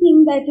one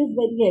thing that is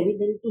very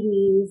evident to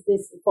me is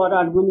this for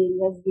urban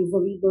areas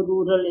vis-a-vis the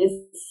rural is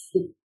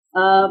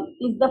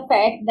the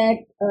fact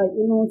that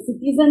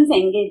citizens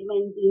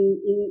engagement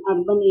in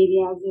urban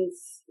areas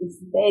is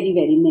very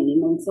very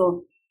minimal.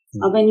 So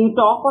when you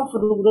talk of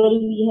rural,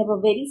 we have a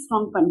very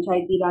strong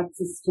Panchayati Raj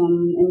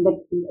system and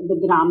the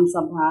Gram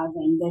Sabhas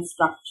and their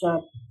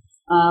structure,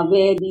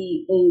 where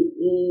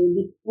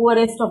the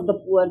poorest of the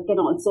poor can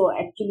also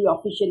actually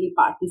officially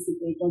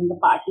participate, and the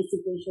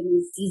participation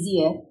is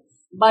easier.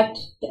 But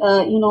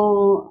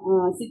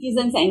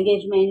citizens'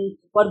 engagement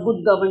for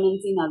good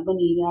governance in urban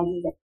areas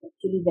is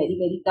actually very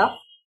very tough.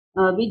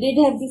 We did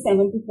have the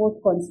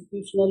 74th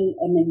constitutional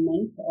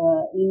amendment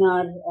in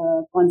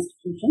our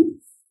constitution,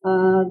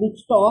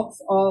 which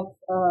talks of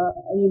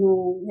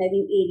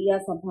having area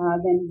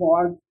sabhas and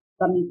ward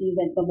committees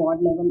at the ward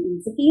level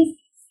in cities,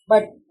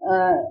 but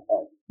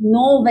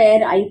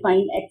nowhere I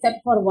find,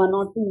 except for one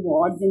or two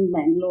wards in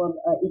Bangalore,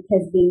 it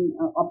has been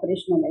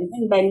operationalized.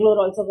 And Bangalore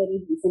also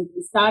very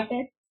recently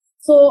started.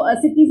 So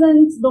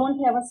citizens don't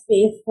have a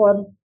space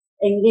for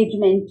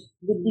engagement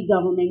with the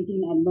government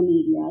in urban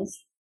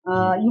areas.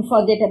 You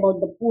forget about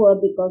the poor,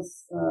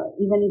 because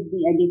even if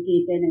the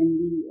educated and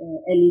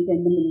the elite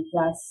and the middle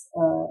class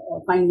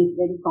find it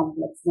very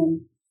complex,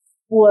 then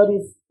poor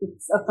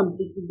it's a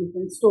completely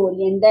different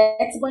story, and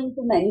that's going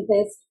to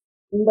manifest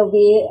in the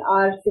way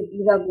our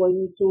cities are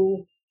going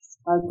to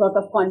sort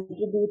of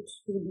contribute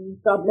to the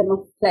problem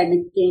of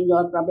climate change,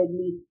 or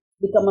probably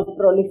become a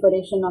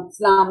proliferation of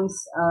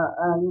slums,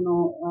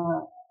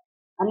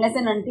 unless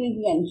and until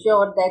we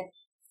ensure that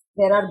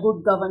there are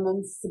good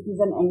governance,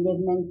 citizen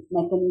engagement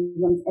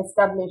mechanisms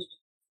established,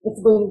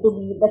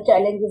 the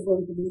challenge is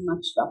going to be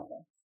much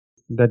tougher.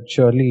 That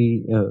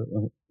surely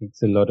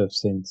makes a lot of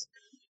sense.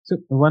 So,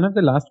 one of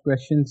the last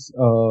questions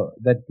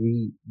that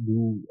we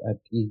do at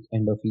each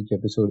end of each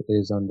episode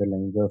is on the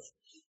lines of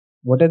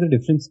what are the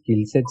different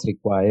skill sets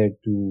required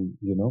to,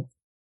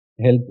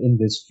 help in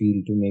this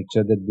field, to make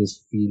sure that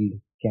this field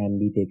can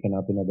be taken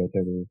up in a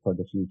better way for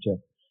the future.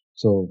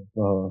 So,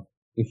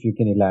 if you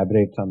can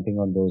elaborate something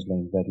on those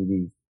lines, that will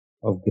be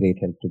of great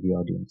help to the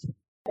audience.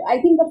 I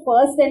think the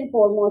first and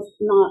foremost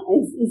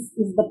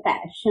is the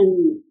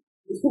passion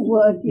to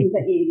work in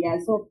the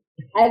area. So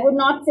I would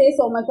not say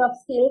so much of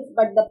skills,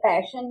 but the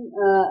passion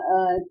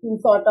to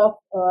sort of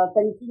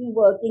continue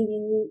working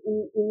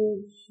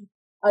in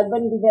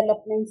urban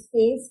development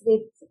space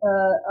with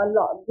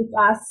which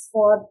asks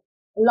for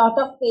a lot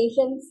of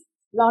patience,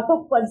 lot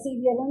of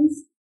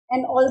perseverance,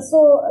 and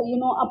also,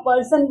 a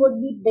person would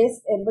be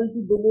best able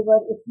to deliver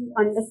if you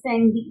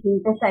understand the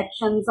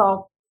intersections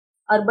of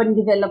urban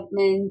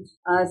development,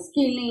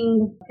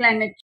 skilling,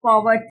 climate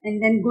forward,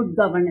 and then good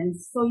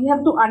governance. So you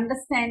have to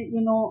understand,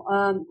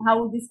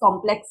 how these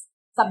complex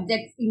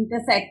subjects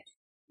intersect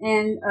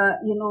and,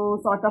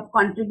 sort of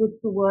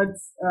contribute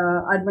towards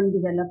urban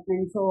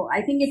development. So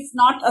I think it's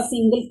not a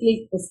single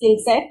skill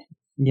set,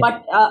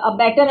 but a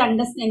better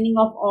understanding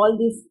of all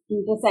these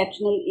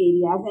intersectional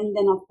areas, and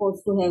then of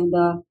course to have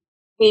the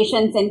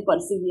patience and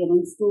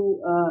perseverance to,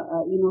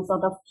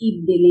 sort of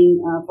keep dealing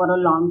for a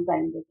long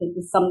time. It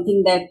is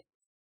something that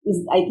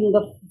is, I think,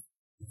 the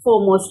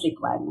foremost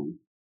requirement.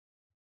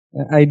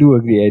 I do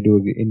agree.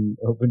 In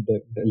urban,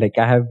 like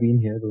I have been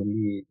here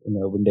only in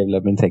urban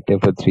development sector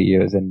for 3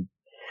 years, and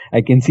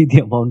I can see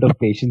the amount of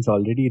patience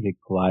already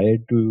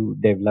required to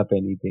develop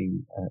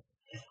anything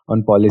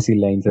on policy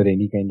lines or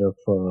any kind of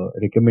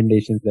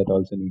recommendations that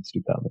also needs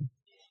to come in.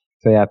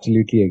 So I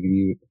absolutely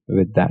agree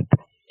with that.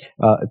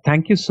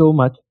 Thank you so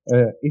much.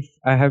 If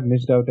I have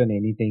missed out on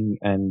anything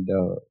and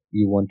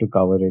you want to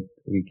cover it,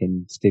 we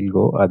can still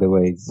go.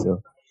 Otherwise,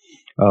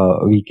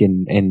 we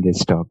can end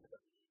this talk.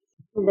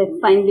 That's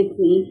fine with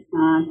me.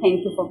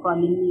 Thank you for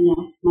calling me.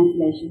 My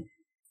pleasure.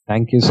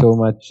 Thank you so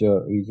much,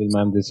 Rizal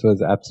ma'am. This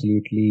was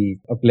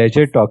absolutely a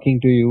pleasure talking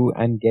to you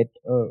and get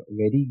a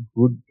very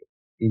good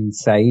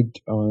insight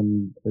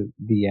on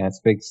the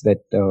aspects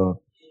that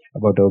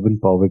about urban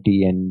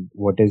poverty and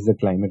what is the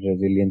climate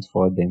resilience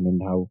for them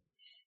and how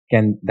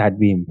can that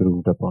be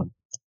improved upon.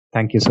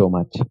 Thank you so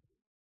much.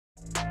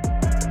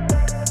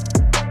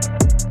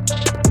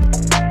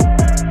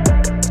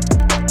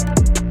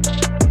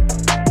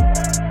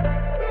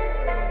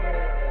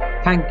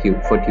 Thank you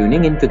for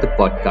tuning into the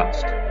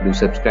podcast. Do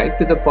subscribe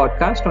to the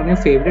podcast on your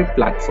favorite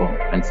platform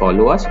and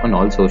follow us on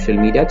all social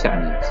media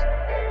channels.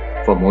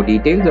 For more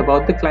details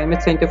about the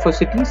Climate Center for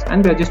Cities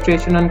and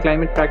registration on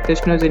Climate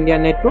Practitioners India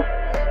Network,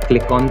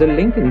 click on the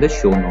link in the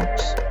show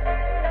notes.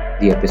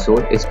 The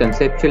episode is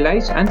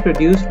conceptualized and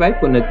produced by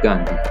Punit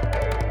Gandhi.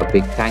 A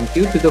big thank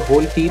you to the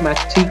whole team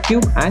at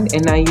C-Cube and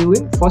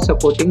NIUA for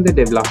supporting the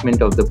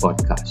development of the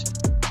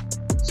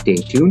podcast. Stay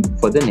tuned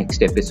for the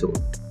next episode.